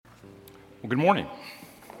Well, good morning.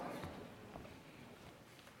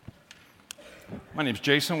 My name is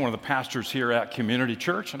Jason, one of the pastors here at Community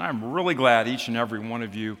Church, and I'm really glad each and every one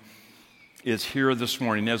of you is here this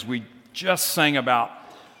morning as we just sang about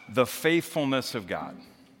the faithfulness of God,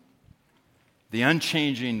 the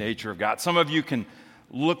unchanging nature of God. Some of you can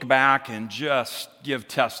look back and just give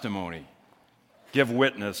testimony, give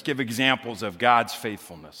witness, give examples of God's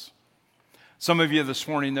faithfulness. Some of you this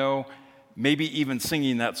morning, though, maybe even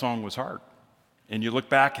singing that song was hard. And you look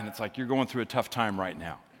back and it's like you're going through a tough time right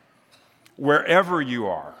now. Wherever you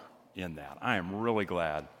are in that, I am really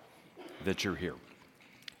glad that you're here.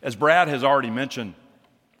 As Brad has already mentioned,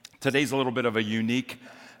 today's a little bit of a unique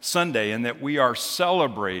Sunday in that we are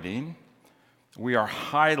celebrating, we are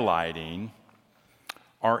highlighting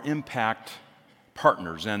our impact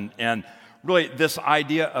partners. And really this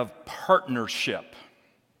idea of partnership.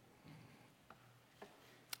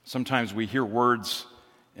 Sometimes we hear words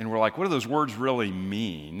and we're like, what do those words really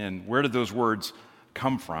mean? And where did those words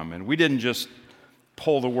come from? And we didn't just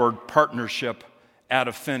pull the word partnership out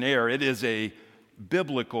of thin air. It is a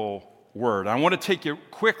biblical word. I want to take you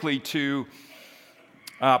quickly to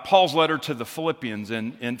Paul's letter to the Philippians.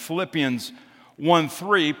 In Philippians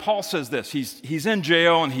 1:3, Paul says this. He's in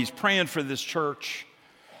jail and he's praying for this church.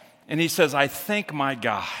 And he says, I thank my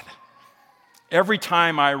God every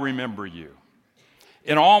time I remember you.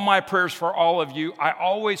 In all my prayers for all of you, I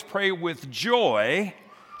always pray with joy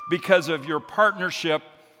because of your partnership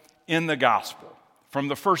in the gospel. From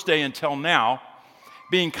the first day until now,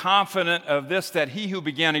 being confident of this, that he who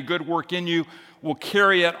began a good work in you will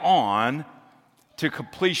carry it on to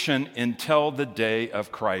completion until the day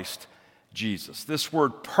of Christ Jesus. This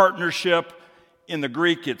word partnership, in the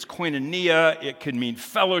Greek, it's koinonia. It can mean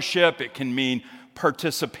fellowship. It can mean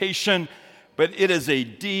participation. But it is a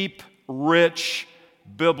deep, rich,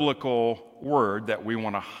 biblical word that we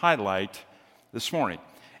want to highlight this morning.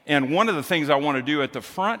 And one of the things I want to do at the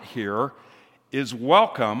front here is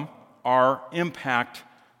welcome our impact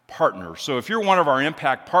partners. So if you're one of our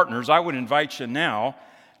impact partners, I would invite you now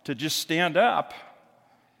to just stand up.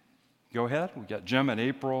 Go ahead. We've got Jim and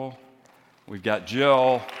April. We've got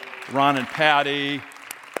Jill, Ron and Patty.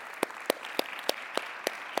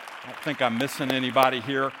 I don't think I'm missing anybody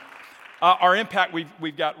here. Our impact,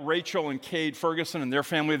 we've got Rachel and Cade Ferguson and their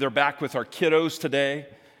family. They're back with our kiddos today,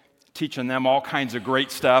 teaching them all kinds of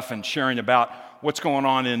great stuff and sharing about what's going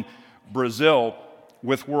on in Brazil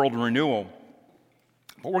with World Renewal.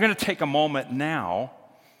 But we're going to take a moment now,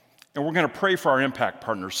 and we're going to pray for our impact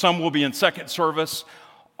partners. Some will be in second service.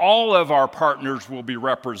 All of our partners will be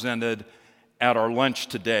represented at our lunch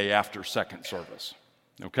today after second service.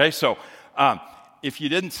 Okay, so if you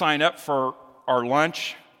didn't sign up for our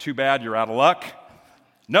lunch, too bad, you're out of luck.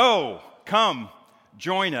 No, come,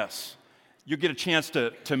 join us. You get a chance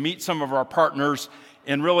to meet some of our partners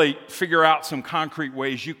and really figure out some concrete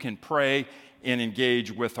ways you can pray and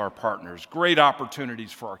engage with our partners. Great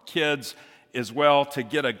opportunities for our kids as well to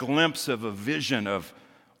get a glimpse of a vision of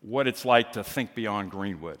what it's like to think beyond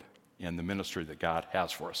Greenwood and the ministry that God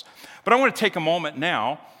has for us. But I want to take a moment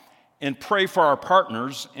now and pray for our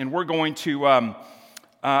partners, and we're going to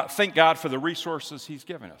thank God for the resources He's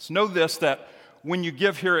given us. Know this, that when you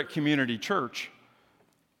give here at Community Church,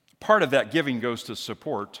 part of that giving goes to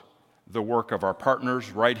support the work of our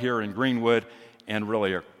partners right here in Greenwood and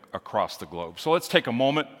really across the globe. So let's take a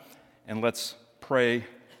moment and let's pray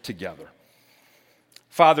together.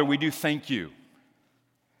 Father, we do thank you.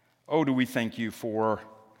 Oh, do we thank you for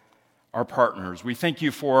our partners. We thank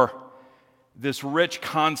you for this rich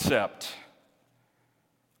concept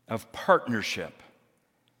of partnership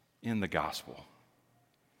in the gospel.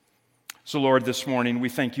 So, Lord, this morning we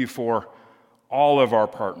thank you for all of our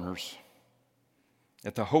partners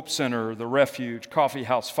at the Hope Center, the Refuge, Coffee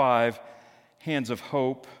House 5, Hands of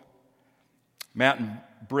Hope, Matt and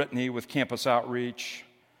Brittany with Campus Outreach,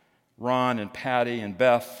 Ron and Patty and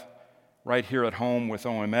Beth right here at home with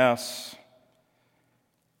OMS.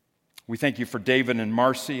 We thank you for David and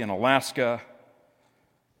Marcy in Alaska,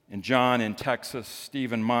 and John in Texas,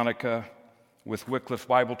 Steve and Monica with Wycliffe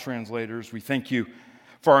Bible Translators. We thank you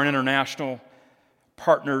for our international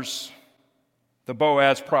partners, the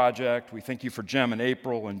Boaz Project. We thank you for Jem and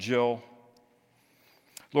April and Jill.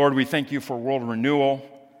 Lord, we thank you for World Renewal,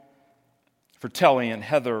 for Telly and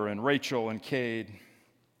Heather and Rachel and Cade,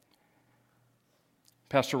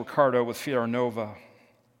 Pastor Ricardo with Fiera Nova.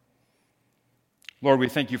 Lord, we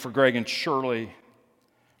thank you for Greg and Shirley,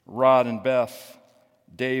 Rod and Beth,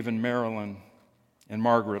 Dave and Marilyn, and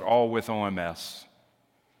Margaret, all with OMS.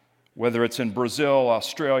 Whether it's in Brazil,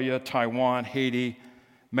 Australia, Taiwan, Haiti,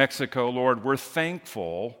 Mexico, Lord, we're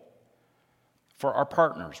thankful for our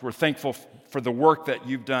partners. We're thankful for the work that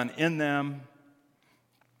you've done in them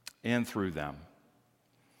and through them.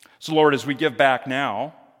 So, Lord, as we give back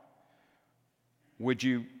now, would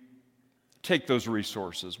you take those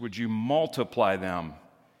resources? Would you multiply them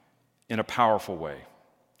in a powerful way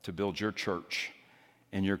to build your church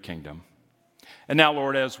and your kingdom? And now,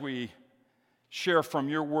 Lord, as we share from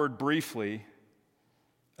your word briefly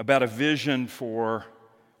about a vision for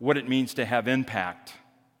what it means to have impact,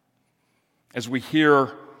 as we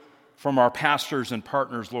hear from our pastors and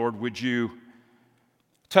partners, Lord, would you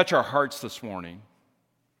touch our hearts this morning?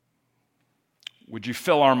 Would you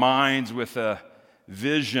fill our minds with a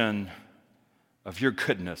vision of your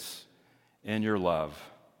goodness and your love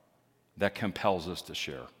that compels us to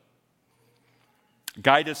share?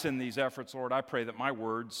 Guide us in these efforts, Lord. I pray that my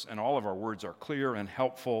words and all of our words are clear and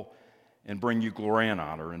helpful and bring you glory and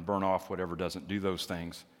honor and burn off whatever doesn't do those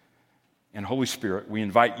things. And Holy Spirit, we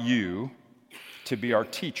invite you to be our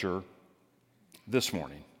teacher this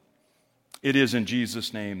morning. It is in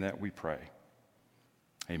Jesus' name that we pray.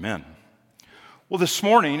 Amen. Well, this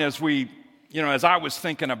morning, as I was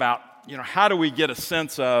thinking about, how do we get a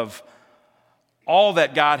sense of all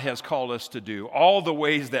that God has called us to do, all the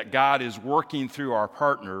ways that God is working through our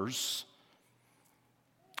partners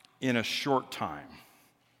in a short time.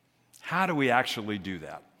 How do we actually do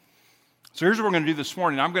that? So here's what we're going to do this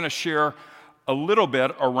morning. I'm going to share a little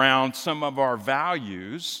bit around some of our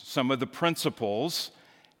values, some of the principles.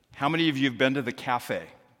 How many of you have been to the cafe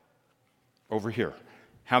over here?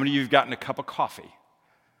 How many of you have gotten a cup of coffee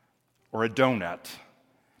or a donut?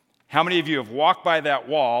 How many of you have walked by that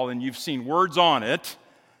wall and you've seen words on it?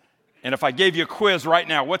 And if I gave you a quiz right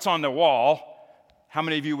now, what's on the wall? How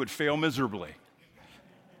many of you would fail miserably?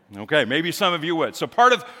 Okay, maybe some of you would. So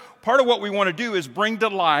part of what we want to do is bring to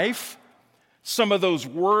life some of those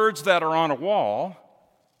words that are on a wall,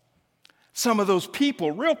 some of those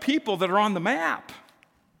people, real people that are on the map,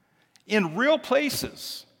 in real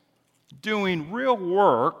places, doing real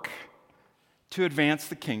work to advance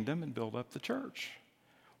the kingdom and build up the church.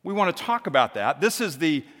 We want to talk about that. This is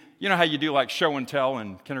you know how you do like show and tell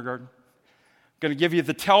in kindergarten? I'm going to give you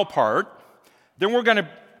the tell part. Then we're going to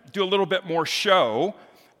do a little bit more show.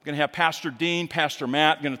 We're going to have Pastor Dean, Pastor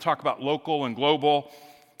Matt, going to talk about local and global.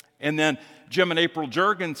 And then Jim and April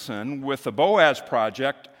Jurgensen with the Boaz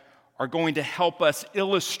Project are going to help us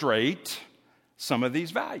illustrate some of these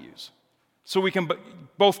values. So we can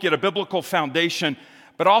both get a biblical foundation,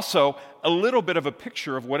 but also a little bit of a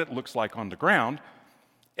picture of what it looks like on the ground.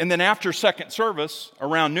 And then after second service,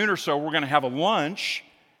 around noon or so, we're going to have a lunch,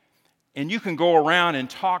 and you can go around and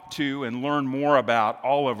talk to and learn more about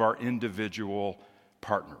all of our individual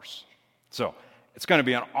partners. So it's going to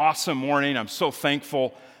be an awesome morning. I'm so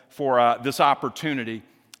thankful for this opportunity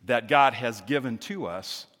that God has given to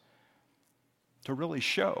us to really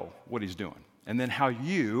show what he's doing. And then how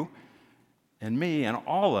you and me and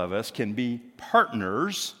all of us can be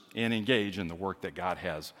partners and engage in the work that God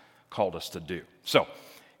has called us to do. So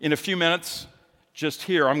in a few minutes, just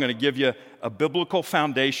here, I'm going to give you a biblical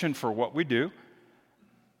foundation for what we do.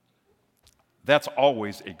 That's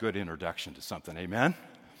always a good introduction to something, amen?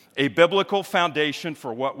 A biblical foundation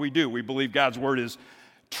for what we do. We believe God's word is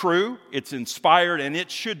true, it's inspired, and it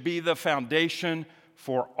should be the foundation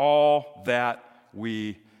for all that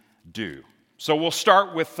we do. So we'll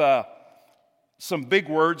start with some big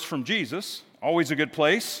words from Jesus, always a good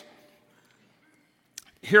place.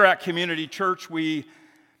 Here at Community Church, we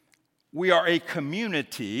are a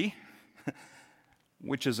community,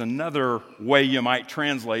 which is another way you might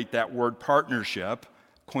translate that word partnership,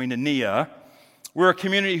 koinonia. We're a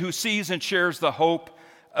community who sees and shares the hope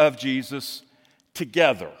of Jesus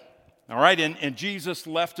together. All right, and Jesus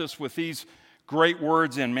left us with these great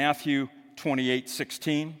words in Matthew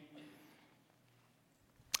 28:16.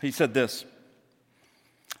 He said this,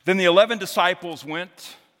 "Then the 11 disciples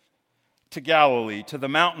went to Galilee, to the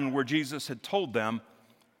mountain where Jesus had told them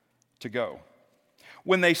to go.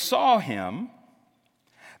 When they saw him,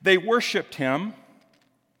 they worshiped him,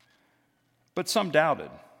 but some doubted.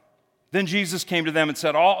 Then Jesus came to them and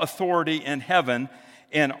said, 'All authority in heaven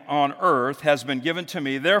and on earth has been given to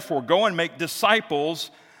me. Therefore, go and make disciples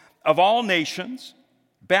of all nations,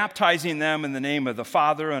 baptizing them in the name of the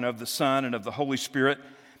Father and of the Son and of the Holy Spirit,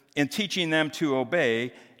 and teaching them to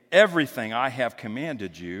obey everything I have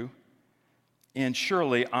commanded you. And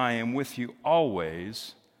surely I am with you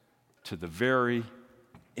always to the very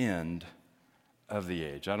end of the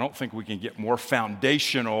age.'" I don't think we can get more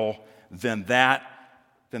foundational than that,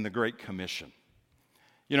 than the Great Commission.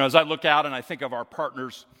 You know, as I look out and I think of our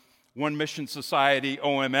partners, One Mission Society,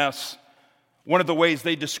 OMS, one of the ways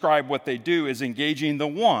they describe what they do is engaging the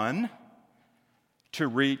one to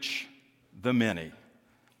reach the many.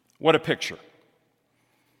 What a picture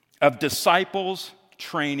of disciples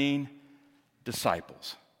training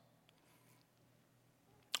disciples.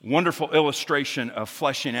 Wonderful illustration of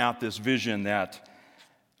fleshing out this vision that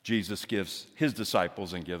Jesus gives his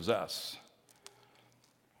disciples and gives us.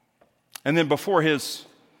 And then before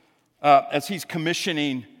as he's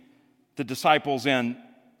commissioning the disciples in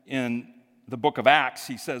the book of Acts,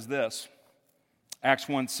 he says this, Acts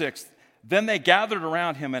 1:6, "Then they gathered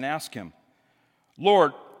around him and asked him,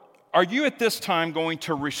 'Lord, are you at this time going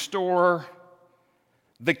to restore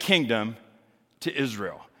the kingdom to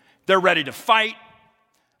Israel?'" They're ready to fight.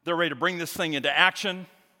 They're ready to bring this thing into action.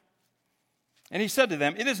 And he said to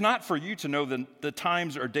them, "It is not for you to know the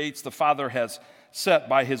times or dates the Father has set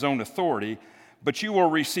by his own authority, but you will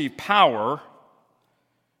receive power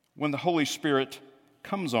when the Holy Spirit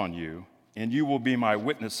comes on you, and you will be my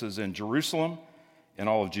witnesses in Jerusalem, in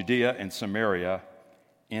all of Judea and Samaria,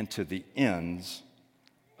 and to the ends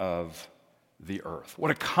of the earth."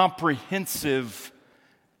 What a comprehensive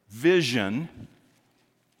vision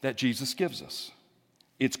that Jesus gives us.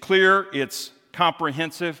 It's clear, it's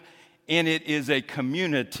comprehensive, and it is a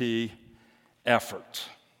community effort.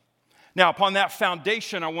 Now, upon that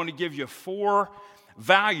foundation, I want to give you 4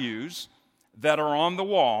 values that are on the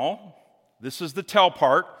wall. This is the tell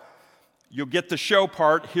part. You'll get the show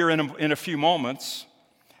part here in a few moments.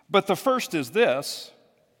 But the first is this: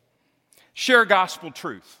 share gospel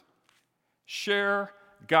truth. Share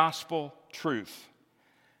gospel truth.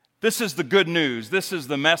 This is the good news. This is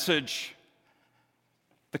the message,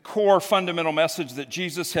 the core fundamental message that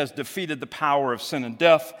Jesus has defeated the power of sin and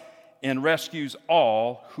death and rescues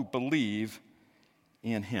all who believe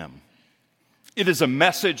in him. It is a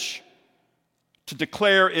message to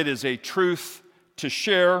declare. It is a truth to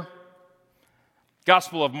share.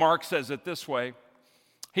 Gospel of Mark says it this way.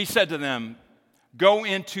 He said to them, "Go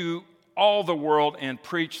into all the world and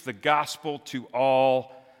preach the gospel to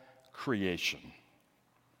all creation."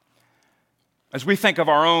 As we think of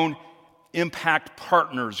our own impact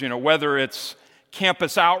partners, whether it's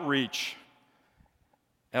campus outreach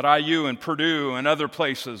at IU and Purdue and other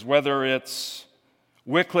places, whether it's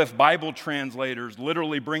Wycliffe Bible translators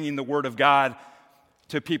literally bringing the Word of God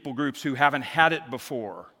to people groups who haven't had it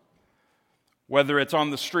before, whether it's on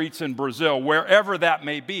the streets in Brazil, wherever that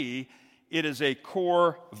may be, it is a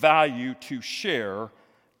core value to share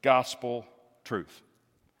gospel truth.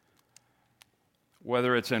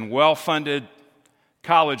 Whether it's in well-funded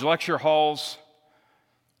college lecture halls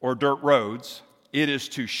or dirt roads, it is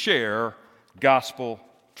to share gospel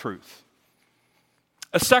truth.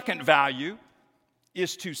 A second value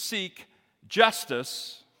is to seek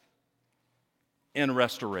justice and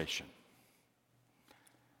restoration.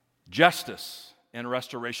 Justice and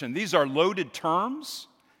restoration. These are loaded terms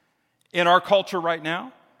in our culture right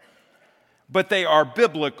now, but they are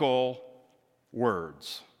biblical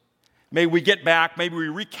words. May we get back, maybe we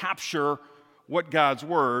recapture what God's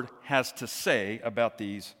word has to say about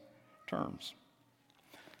these terms.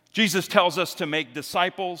 Jesus tells us to make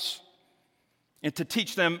disciples and to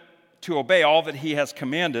teach them to obey all that he has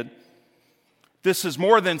commanded. This is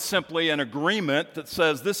more than simply an agreement that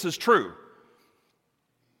says this is true.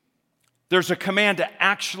 There's a command to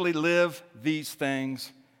actually live these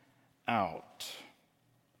things out.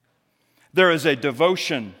 There is a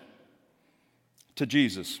devotion to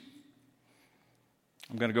Jesus.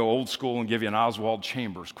 I'm going to go old school and give you an Oswald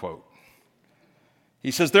Chambers quote.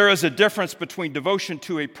 He says, "There is a difference between devotion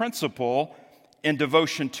to a principle and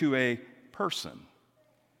devotion to a person.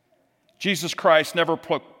 Jesus Christ never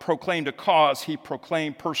proclaimed a cause, he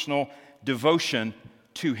proclaimed personal devotion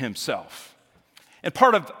to himself." And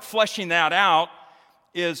part of fleshing that out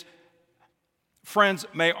is, friends,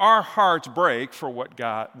 may our hearts break for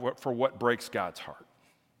what breaks God's heart.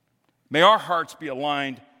 May our hearts be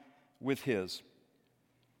aligned with his.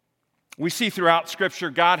 We see throughout Scripture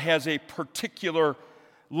God has a particular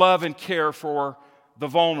love and care for the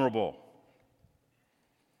vulnerable,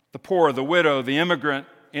 the poor, the widow, the immigrant,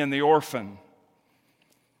 and the orphan.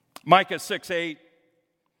 Micah 6:8,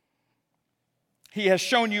 "He has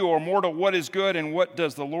shown you, O mortal, what is good, and what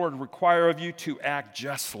does the Lord require of you? To act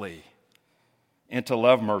justly, and to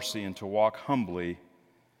love mercy, and to walk humbly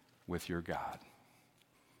with your God."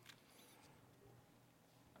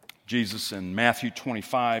 Jesus in Matthew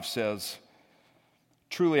 25 says,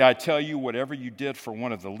 "Truly I tell you, whatever you did for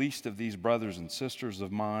one of the least of these brothers and sisters of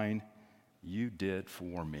mine, you did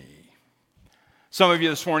for me." Some of you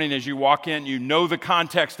this morning, as you walk in, you know the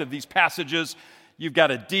context of these passages. You've got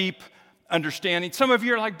a deep understanding. Some of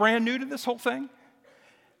you are like brand new to this whole thing.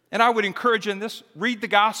 And I would encourage you in this, read the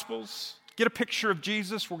Gospels, Get a picture of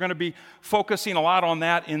Jesus. We're going to be focusing a lot on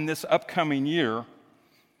that in this upcoming year.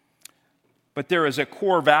 But there is a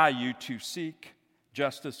core value to seek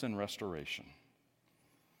justice and restoration.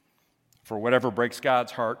 For whatever breaks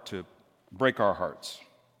God's heart, to break our hearts.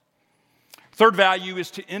 Third value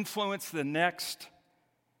is to influence the next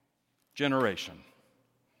generation.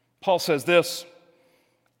 Paul says this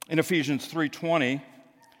in Ephesians 3:20.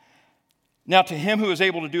 Now to him who is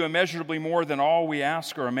able to do immeasurably more than all we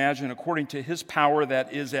ask or imagine, according to his power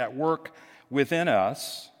that is at work within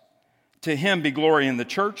us, to him be glory in the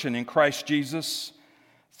church and in Christ Jesus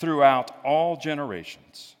throughout all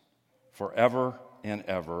generations, forever and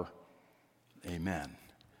ever. Amen.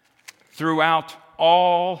 Throughout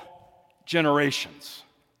all generations.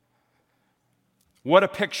 What a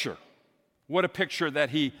picture. What a picture that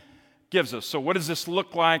he gives us. So what does this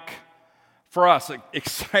look like for us?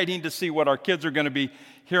 Exciting to see what our kids are going to be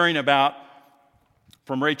hearing about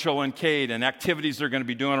from Rachel and Cade, and activities they're going to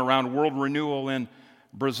be doing around World Renewal in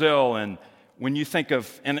Brazil. And when you think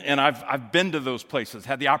of, and I've been to those places,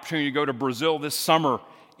 had the opportunity to go to Brazil this summer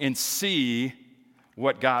and see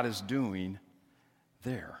what God is doing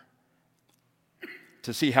there.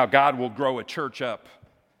 To see how God will grow a church up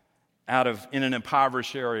in an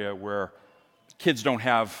impoverished area where kids don't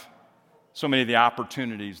have so many of the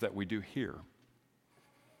opportunities that we do here.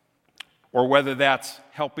 Or whether that's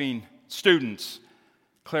helping students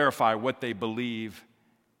clarify what they believe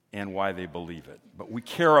and why they believe it. But we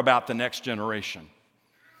care about the next generation.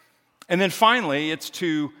 And then finally, it's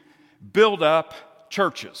to build up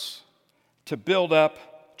churches. To build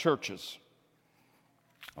up churches.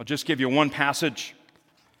 I'll just give you one passage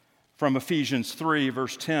from Ephesians 3,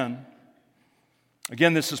 verse 10.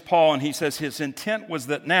 Again, this is Paul, and he says his intent was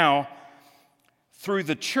that now, through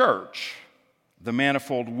the church, the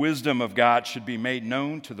manifold wisdom of God should be made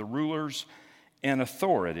known to the rulers and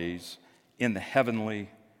authorities in the heavenly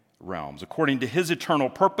realms, according to his eternal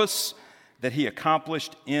purpose that he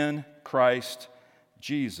accomplished in Christ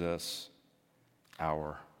Jesus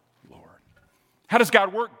our Lord. How does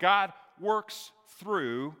God work? God works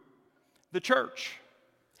through the church.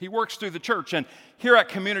 He works through the church. And here at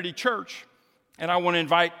Community Church, and I want to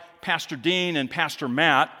invite Pastor Dean and Pastor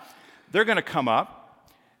Matt, they're going to come up,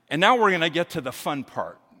 and now we're going to get to the fun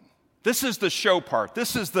part. This is the show part.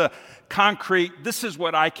 This is the concrete, this is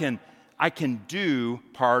what I can do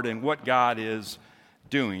part and what God is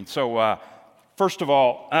doing. So first of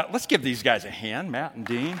all, let's give these guys a hand, Matt and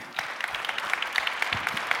Dean.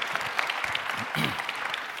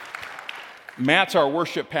 Matt's our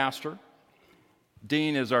worship pastor.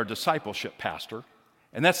 Dean is our discipleship pastor.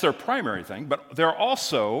 And that's their primary thing. But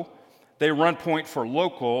they run point for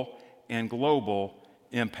local and global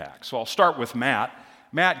impact. So I'll start with Matt.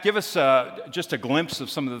 Matt, give us just a glimpse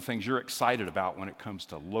of some of the things you're excited about when it comes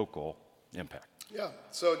to local impact. Yeah,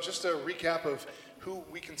 so just a recap of who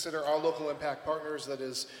we consider our local impact partners. That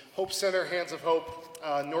is Hope Center, Hands of Hope,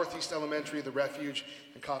 Northeast Elementary, The Refuge,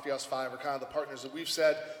 and Coffee House 5 are kind of the partners that we've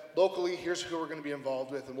said locally, here's who we're going to be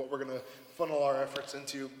involved with and what we're going to funnel our efforts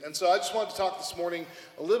into. And so I just wanted to talk this morning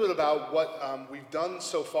a little bit about what we've done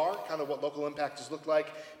so far, kind of what local impact has looked like,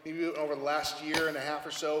 maybe over the last year and a half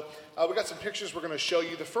or so. We got some pictures we're going to show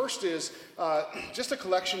you. The first is just a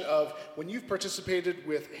collection of when you've participated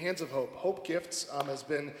with Hands of Hope. Hope Gifts has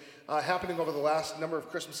been happening over the last number of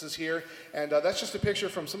Christmases here. And that's just a picture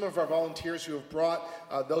from some of our volunteers who have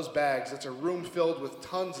brought those bags. It's a room filled with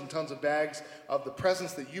tons and tons of bags of the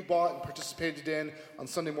presents that you bought and participated in. On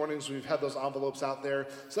Sunday mornings, we've had those envelopes out there.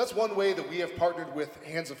 So that's one way that we have partnered with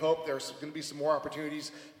Hands of Hope. There's going to be some more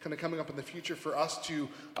opportunities kind of coming up in the future for us to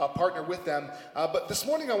partner with them. But this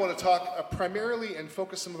morning I want to talk primarily and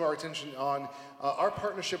focus some of our attention on our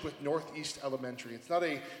partnership with Northeast Elementary. It's not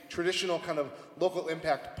a traditional kind of local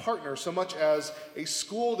impact partner so much as a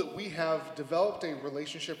school that we have developed a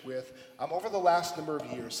relationship with over the last number of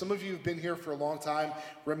years. Some of you have been here for a long time.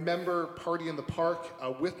 Remember Party in the Park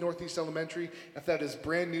with Northeast Elementary. If that is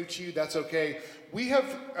brand new to you, that's okay. We have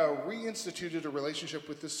reinstituted a relationship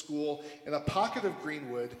with this school in a pocket of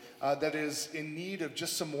Greenwood that is in need of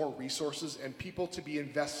just some more resources and people to be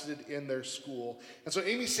invested in their school. And so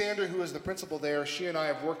Amy Sander, who is the principal there, she and I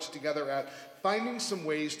have worked together at finding some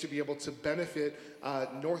ways to be able to benefit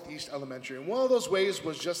Northeast Elementary. And one of those ways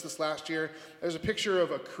was just this last year. There's a picture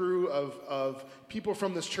of a crew of people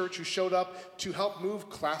from this church who showed up to help move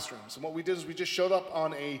classrooms. And what we did is we just showed up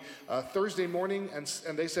on a Thursday morning, and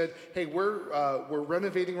they said, hey, we're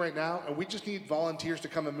renovating right now, and we just need volunteers to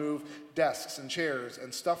come and move desks and chairs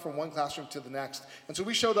and stuff from one classroom to the next. And so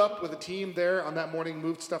we showed up with a team there on that morning,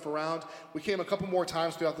 moved stuff around. We came a couple more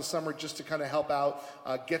times throughout the summer just to kind of help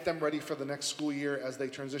out, get them ready for the next school year as they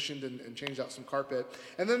transitioned and changed out some carpet.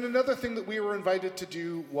 And then another thing that we were invited to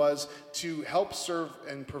do was to help serve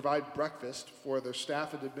and provide breakfast for their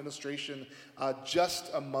staff and administration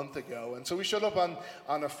just a month ago. And so we showed up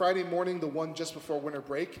on a Friday morning, the one just before winter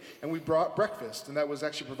break, and we brought breakfast. And that was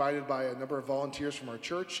actually provided by a number of volunteers from our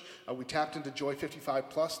church. We tapped into Joy 55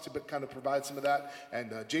 Plus to kind of provide some of that.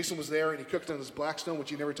 And Jason was there, and he cooked on his Blackstone, which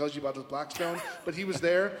he never tells you about his Blackstone. But he was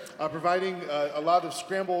there providing a lot of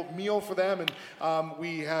scrambled meal for them. And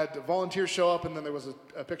we had volunteers show up, and then there was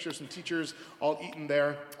a picture of some teachers all eating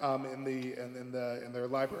there in their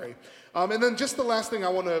library. And then just the last thing I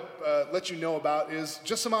want to let you know about is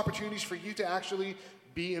just some opportunities for you to actually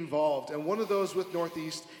be involved. And one of those with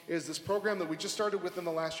Northeast is this program that we just started within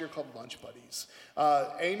the last year called Lunch Buddies.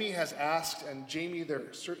 Amy has asked, and Jamie,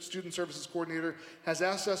 their student services coordinator, has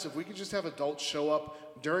asked us if we could just have adults show up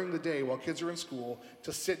during the day while kids are in school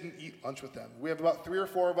to sit and eat lunch with them. We have about 3 or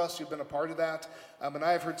 4 of us who've been a part of that, and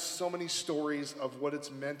I have heard so many stories of what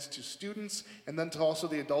it's meant to students and then to also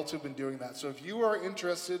the adults who've been doing that. So if you are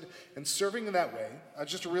interested in serving in that way,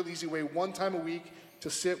 just a real easy way, one time a week, to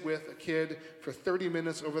sit with a kid for 30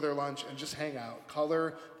 minutes over their lunch and just hang out,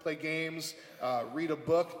 color, play games, read a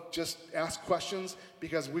book, just ask questions,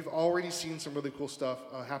 because we've already seen some really cool stuff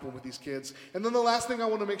happen with these kids. And then the last thing I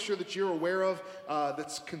want to make sure that you're aware of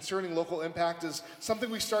that's concerning local impact is something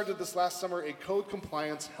we started this last summer, a code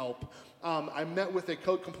compliance help. I met with a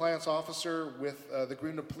code compliance officer with the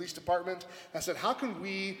Greenwood Police Department. I said, how can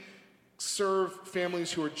we serve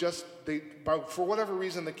families who are for whatever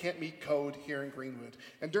reason, they can't meet code here in Greenwood.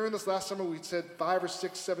 And during this last summer, we said 5 or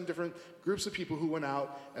 6, 7 different groups of people who went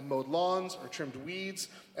out and mowed lawns or trimmed weeds.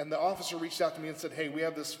 And the officer reached out to me and said, hey, we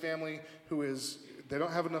have this family they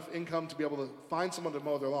don't have enough income to be able to find someone to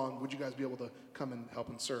mow their lawn. Would you guys be able to come and help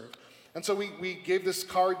and serve? And so we gave this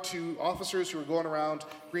card to officers who were going around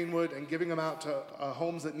Greenwood and giving them out to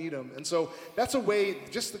homes that need them. And so that's a way,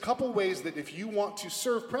 just a couple ways that if you want to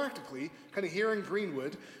serve practically, kind of here in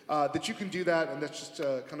Greenwood, that you can do that, and that's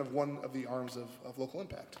just kind of one of the arms of local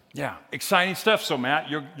impact. Yeah, exciting stuff. So Matt,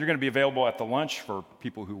 you're going to be available at the lunch for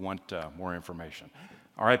people who want more information.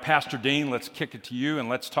 All right, Pastor Dean, let's kick it to you, and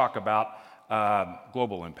let's talk about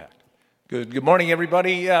global impact. Good morning,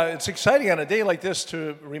 everybody. It's exciting on a day like this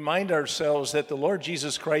to remind ourselves that the Lord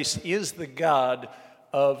Jesus Christ is the God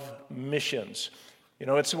of missions. You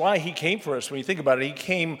know, it's why he came for us. When you think about it, he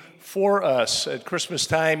came for us. At Christmas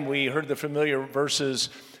time, we heard the familiar verses.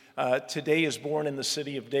 Today is born in the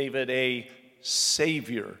city of David a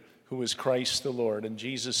Savior who is Christ the Lord. And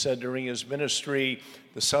Jesus said during his ministry,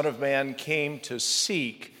 the Son of Man came to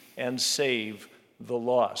seek and save the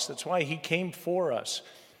lost. That's why he came for us.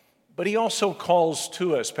 But he also calls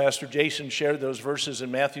to us. Pastor Jason shared those verses in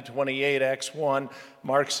Matthew 28, Acts 1,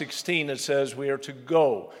 Mark 16. It says we are to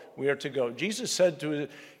go. We are to go. Jesus said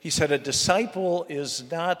a disciple is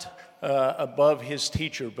not above his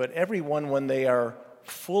teacher, but everyone, when they are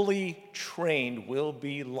fully trained, will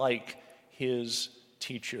be like his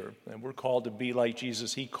teacher. And we're called to be like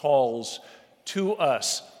Jesus. He calls to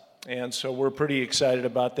us. And so we're pretty excited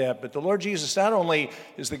about that. But the Lord Jesus not only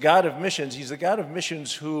is the God of missions, he's the God of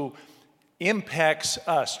missions who impacts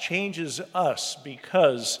us, changes us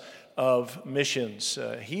because of missions.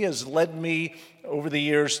 He has led me over the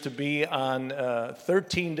years to be on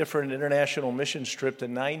 13 different international mission trips to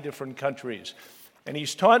 9 different countries. And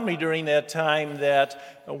he's taught me during that time that,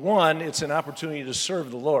 one, it's an opportunity to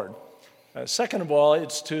serve the Lord. Second of all,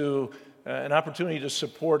 it's an opportunity to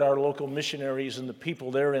support our local missionaries and the people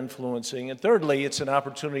they're influencing. And thirdly, it's an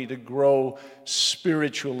opportunity to grow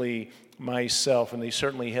spiritually myself, and they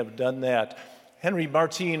certainly have done that. Henry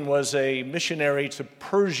Martin was a missionary to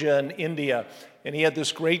Persia and India, and he had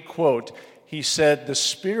this great quote. He said, "The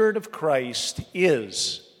Spirit of Christ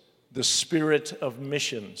is the spirit of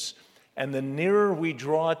missions, and the nearer we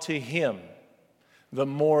draw to him, the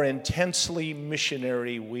more intensely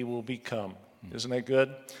missionary we will become." Isn't that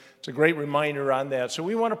good? It's a great reminder on that. So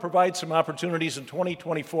we want to provide some opportunities in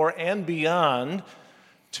 2024 and beyond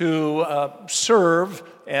to serve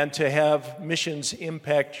and to have missions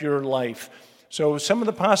impact your life. So some of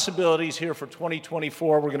the possibilities here for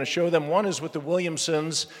 2024, we're going to show them. One is with the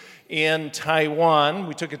Williamsons in Taiwan.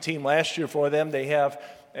 We took a team last year for them. They have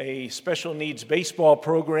a special needs baseball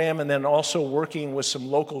program, and then also working with some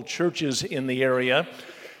local churches in the area.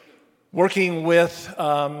 Working with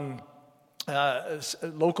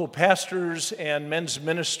local pastors and men's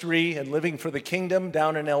ministry and living for the kingdom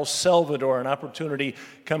down in El Salvador, an opportunity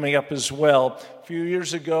coming up as well. A few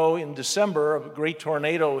years ago in December, a great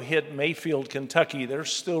tornado hit Mayfield, Kentucky. They're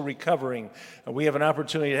still recovering. We have an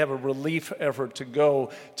opportunity to have a relief effort to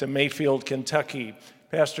go to Mayfield, Kentucky.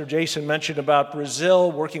 Pastor Jason mentioned about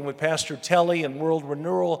Brazil, working with Pastor Telly and World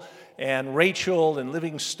Renewal, and Rachel and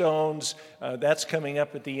Living Stones. That's coming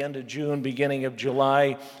up at the end of June, beginning of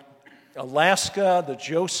July. Alaska, the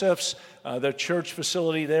Josephs, the church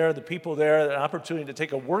facility there, the people there, an opportunity to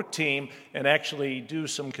take a work team and actually do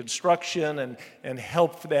some construction and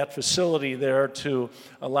help that facility there to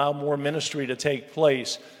allow more ministry to take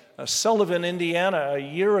place. Sullivan, Indiana, a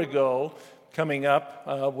year ago, coming up,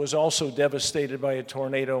 was also devastated by a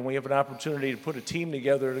tornado, and we have an opportunity to put a team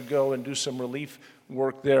together to go and do some relief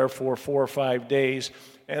work there for 4 or 5 days.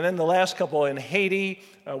 And then the last couple in Haiti,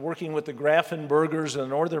 working with the Grafenbergers in the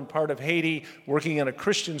northern part of Haiti, working in a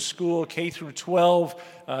Christian school, K through 12,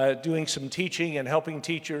 doing some teaching and helping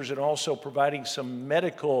teachers and also providing some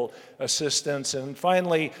medical assistance. And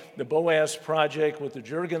finally, the Boaz Project with the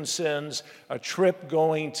Jurgensens, a trip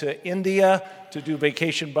going to India to do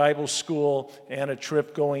Vacation Bible School, and a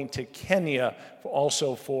trip going to Kenya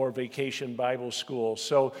also for Vacation Bible School.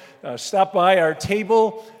 So stop by our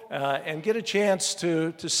table and get a chance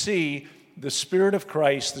to see the Spirit of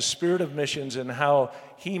Christ, the Spirit of missions, and how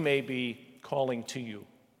He may be calling to you.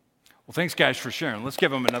 Well, thanks, guys, for sharing. Let's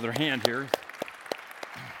give them another hand here.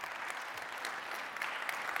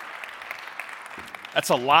 That's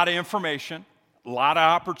a lot of information, a lot of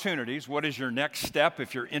opportunities. What is your next step?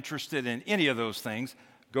 If you're interested in any of those things,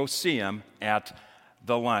 go see them at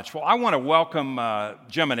the lunch. Well, I want to welcome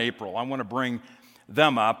Jim and April. I want to bring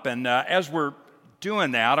them up. And as we're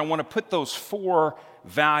doing that, I want to put those 4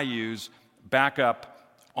 values back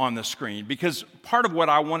up on the screen, because part of what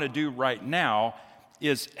I want to do right now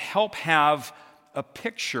is help have a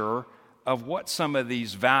picture of what some of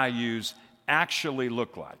these values actually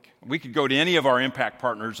look like. We could go to any of our impact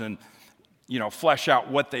partners and, flesh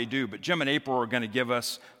out what they do, but Jim and April are going to give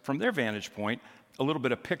us, from their vantage point, a little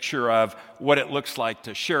bit of picture of what it looks like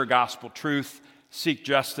to share gospel truth, seek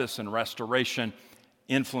justice and restoration,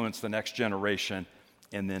 influence the next generation,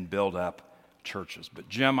 and then build up churches. But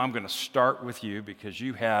Jim, I'm going to start with you because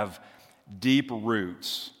you have deep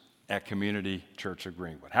roots at Community Church of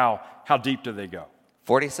Greenwood. How deep do they go?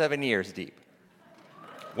 47 years deep.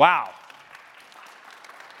 Wow.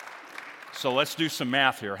 So let's do some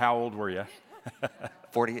math here. How old were you?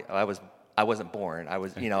 40. I wasn't born. I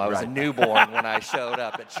was a newborn when I showed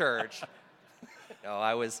up at church. No,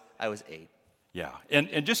 I was 8. Yeah,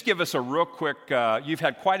 and just give us a real quick. You've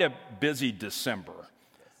had quite a busy December.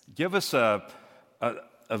 Give us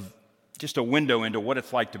just a window into what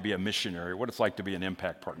it's like to be a missionary, what it's like to be an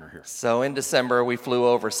impact partner here. So in December, we flew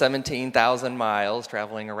over 17,000 miles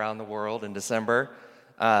traveling around the world in December,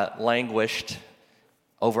 languished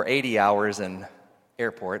over 80 hours in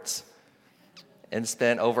airports, and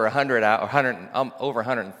spent over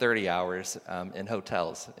 130 hours in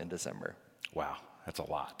hotels in December. Wow, that's a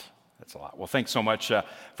lot. That's a lot. Well, thanks so much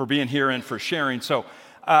for being here and for sharing. So,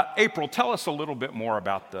 April, tell us a little bit more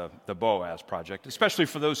about the Boaz Project, especially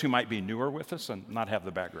for those who might be newer with us and not have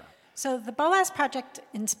the background. So the Boaz Project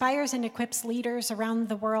inspires and equips leaders around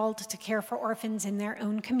the world to care for orphans in their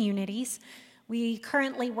own communities. We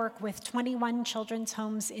currently work with 21 children's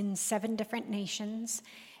homes in 7 different nations,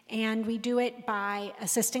 and we do it by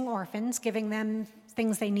assisting orphans, giving them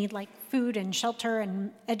things they need like food and shelter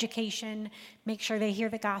and education, make sure they hear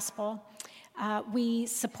the gospel. We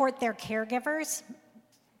support their caregivers,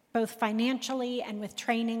 both financially and with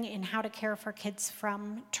training in how to care for kids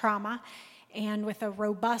from trauma, and with a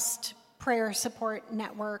robust prayer support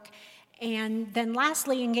network. And then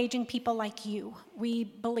lastly, engaging people like you. We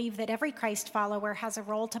believe that every Christ follower has a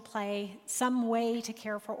role to play, some way to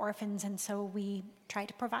care for orphans, and so we try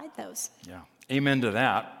to provide those. Yeah, amen to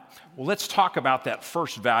that. Well, let's talk about that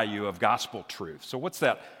first value of gospel truth. So what's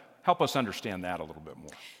that? Help us understand that a little bit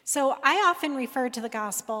more. So I often refer to the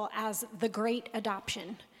gospel as the great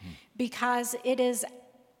adoption because it is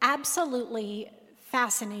absolutely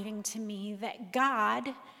fascinating to me that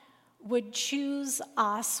God would choose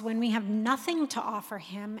us when we have nothing to offer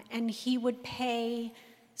him, and he would pay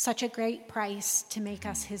such a great price to make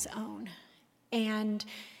us his own. And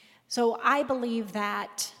so I believe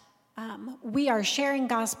that we are sharing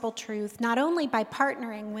gospel truth not only by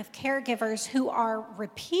partnering with caregivers who are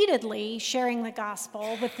repeatedly sharing the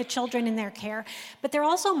gospel with the children in their care, but they're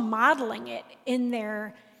also modeling it in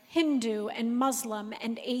their Hindu and Muslim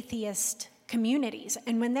and atheist communities.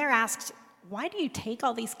 And when they're asked, why do you take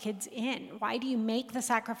all these kids in? Why do you make the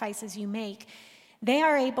sacrifices you make? They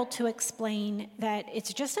are able to explain that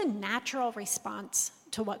it's just a natural response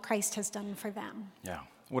to what Christ has done for them. Yeah,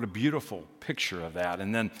 what a beautiful picture of that.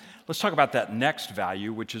 And then let's talk about that next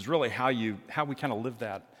value, which is really how we kind of live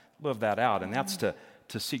that out, and that's to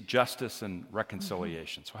seek justice and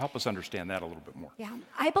reconciliation. So help us understand that a little bit more. Yeah,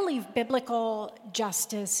 I believe biblical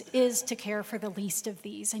justice is to care for the least of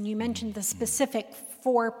these. And you mentioned the specific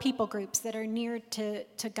 4 people groups that are near to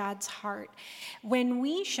God's heart. When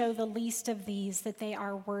we show the least of these that they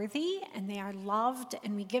are worthy and they are loved,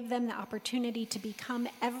 and we give them the opportunity to become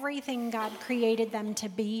everything God created them to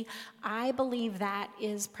be, I believe that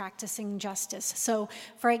is practicing justice. So,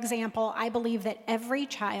 for example, I believe that every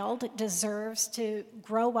child deserves to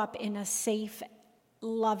grow up in a safe,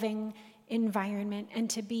 loving environment and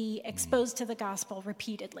to be exposed to the gospel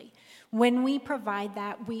repeatedly. When we provide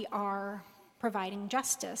that, we are providing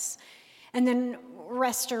justice. And then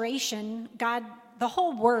restoration, God, the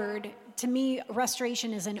whole word, to me,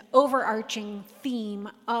 restoration is an overarching theme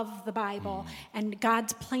of the Bible and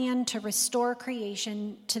God's plan to restore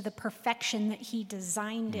creation to the perfection that he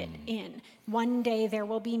designed it in. One day there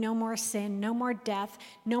will be no more sin, no more death,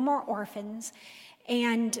 no more orphans,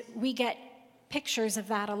 and we get pictures of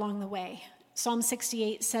that along the way. Psalm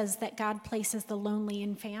 68 says that God places the lonely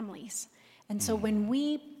in families. And so when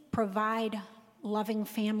we provide loving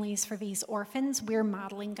families for these orphans, we're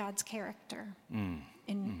modeling God's character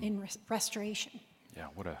in restoration. Yeah,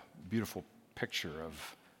 what a beautiful picture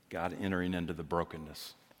of God entering into the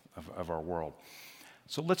brokenness of our world.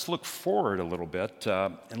 So let's look forward a little bit,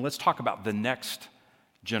 and let's talk about the next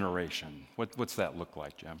generation. What's that look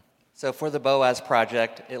like, Jim? So for the Boaz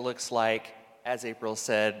Project, it looks like, as April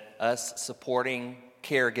said, us supporting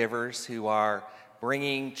caregivers who are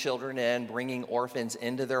bringing children in, bringing orphans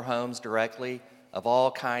into their homes directly of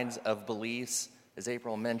all kinds of beliefs, as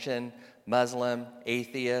April mentioned, Muslim,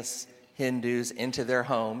 atheists, Hindus, into their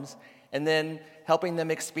homes, and then helping them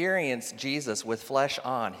experience Jesus with flesh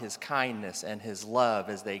on, his kindness and his love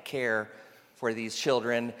as they care for these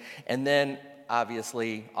children, and then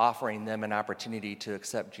obviously offering them an opportunity to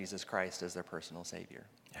accept Jesus Christ as their personal Savior.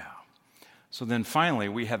 Yeah. So then finally,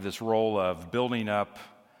 we have this role of building up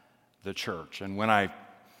the church. And when I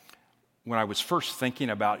was first thinking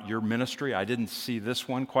about your ministry, I didn't see this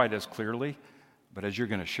one quite as clearly, but as you're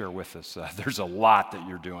going to share with us, there's a lot that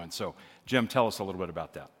you're doing. So Jim, tell us a little bit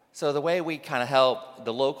about that. So the way we kind of help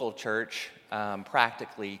the local church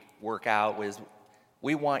practically work out is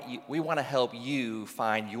we want to help you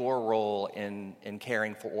find your role in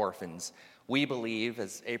caring for orphans. We believe,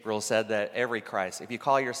 as April said, that if you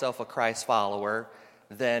call yourself a Christ follower,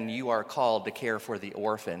 then you are called to care for the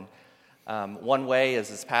orphan. One way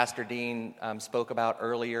is, as Pastor Dean spoke about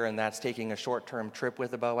earlier, and that's taking a short-term trip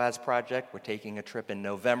with the Boaz Project. We're taking a trip in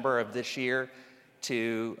November of this year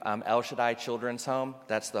to El Shaddai Children's Home.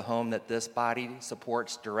 That's the home that this body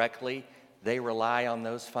supports directly. They rely on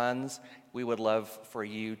those funds. We would love for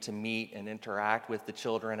you to meet and interact with the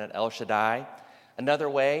children at El Shaddai. Another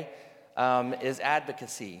way is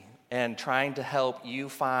advocacy and trying to help you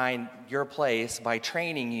find your place by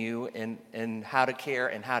training you in how to care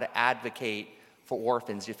and how to advocate for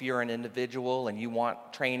orphans. If you're an individual and you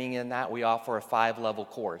want training in that, we offer a 5-level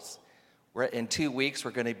course. In 2 weeks,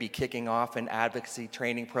 we're going to be kicking off an advocacy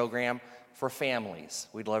training program for families.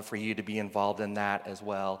 We'd love for you to be involved in that as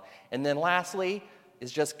well. And then lastly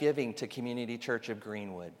is just giving to Community Church of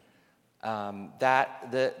Greenwood.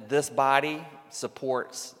 This body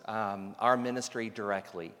supports our ministry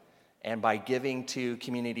directly. And by giving to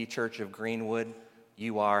Community Church of Greenwood,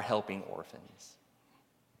 you are helping orphans.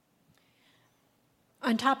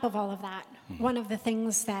 On top of all of that, one of the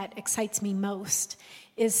things that excites me most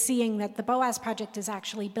is seeing that the Boaz Project is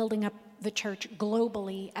actually building up the church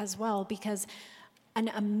globally as well, because an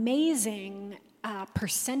amazing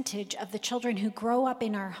percentage of the children who grow up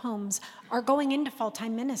in our homes are going into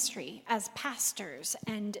full-time ministry as pastors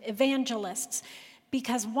and evangelists,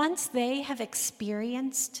 because once they have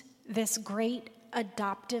experienced this great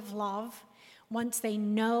adoptive love, once they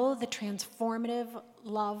know the transformative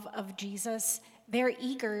love of Jesus, they're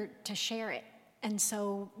eager to share it. And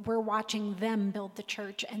so we're watching them build the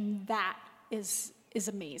church, and that is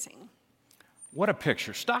amazing. What a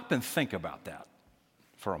picture. Stop and think about that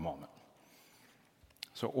for a moment.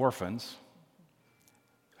 So orphans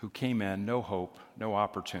who came in, no hope, no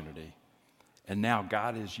opportunity, and now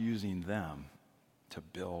God is using them to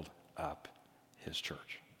build up his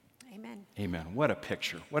church. Amen. Amen. What a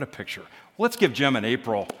picture. What a picture. Let's give Jim and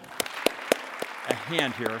April a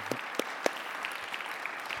hand here.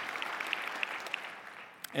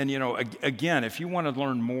 And, again, if you want to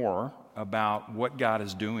learn more about what God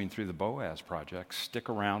is doing through the Boaz Project, stick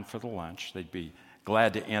around for the lunch. They'd be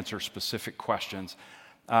glad to answer specific questions.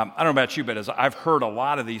 I don't know about you, but as I've heard a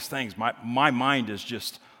lot of these things, my mind is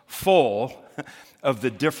just full of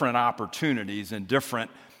the different opportunities and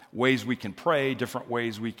different ways we can pray, different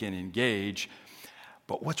ways we can engage.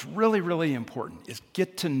 But what's really, really important is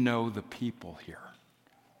get to know the people here.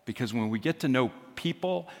 Because when we get to know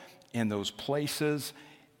people in those places,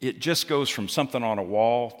 it just goes from something on a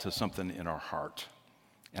wall to something in our heart.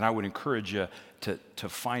 And I would encourage you to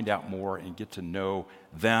find out more and get to know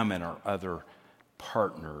them and our other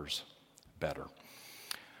partners better.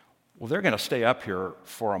 Well, they're going to stay up here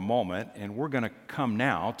for a moment, and we're going to come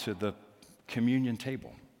now to the communion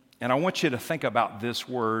table. And I want you to think about this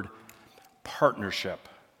word, partnership,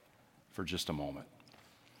 for just a moment.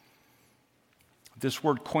 This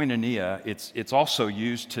word koinonia, it's also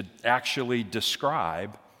used to actually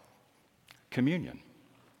describe communion.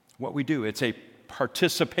 What we do, it's a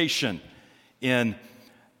participation in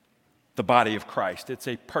the body of Christ. It's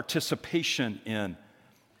a participation in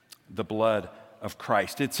the blood of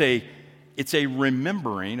Christ. It's a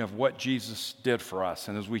remembering of what Jesus did for us.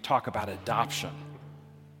 And as we talk about adoption,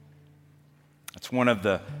 it's one of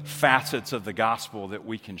the facets of the gospel that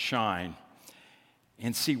we can shine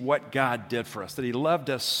and see what God did for us, that He loved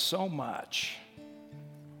us so much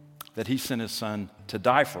that He sent His Son to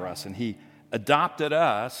die for us, and He adopted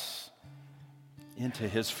us into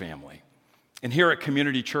His family. And here at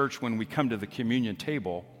Community Church, when we come to the communion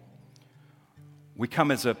table, we come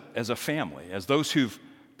as a family, as those who've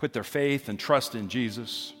put their faith and trust in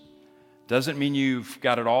Jesus. Doesn't mean you've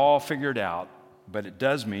got it all figured out, but it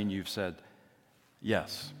does mean you've said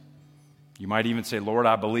yes. You might even say, Lord,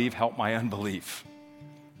 I believe, help my unbelief.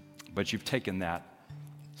 But you've taken that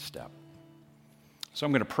step. So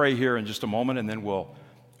I'm going to pray here in just a moment, and then we'll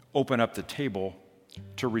open up the table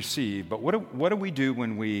to receive. But what do we do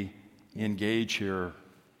when we engage here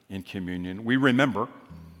in communion? We remember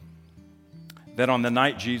that on the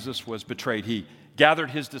night Jesus was betrayed, He gathered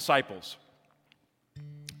His disciples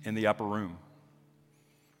in the upper room.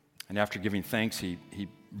 And after giving thanks, He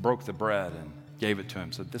broke the bread and gave it to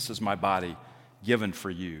him, said, "This is my body given for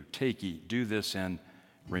you. Take, eat, do this in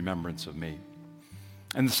remembrance of me."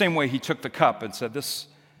 And the same way He took the cup and said, this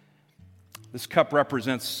cup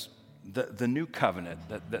represents the new covenant,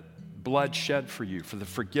 that blood shed for you, for the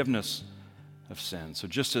forgiveness of sin. So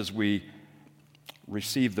just as we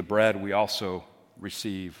receive the bread, we also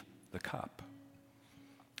receive the cup.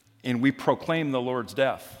 And we proclaim the Lord's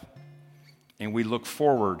death, and we look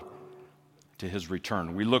forward to His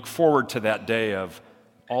return. We look forward to that day of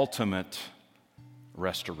ultimate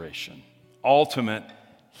restoration, ultimate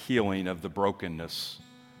healing of the brokenness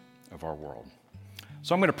of our world.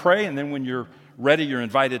 So I'm going to pray, and then when you're ready, you're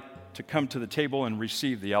invited to come to the table and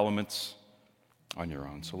receive the elements on your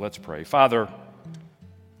own. So let's pray. Father,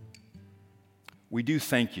 we do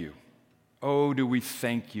thank You. Oh, do we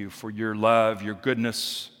thank You for Your love, Your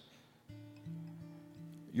goodness,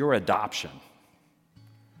 Your adoption.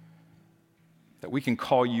 That we can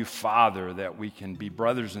call You Father, that we can be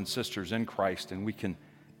brothers and sisters in Christ, and we can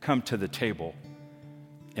come to the table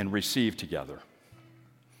and receive together.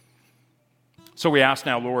 So we ask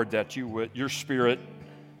now, Lord, that Your Spirit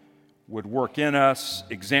would work in us,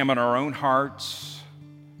 examine our own hearts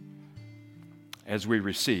as we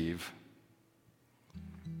receive.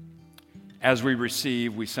 As we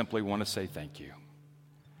receive, we simply want to say thank You.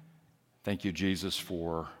 Thank You, Jesus,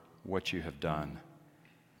 for what You have done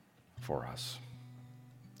for us.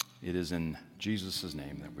 It is in Jesus'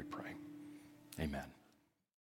 name that we pray. Amen.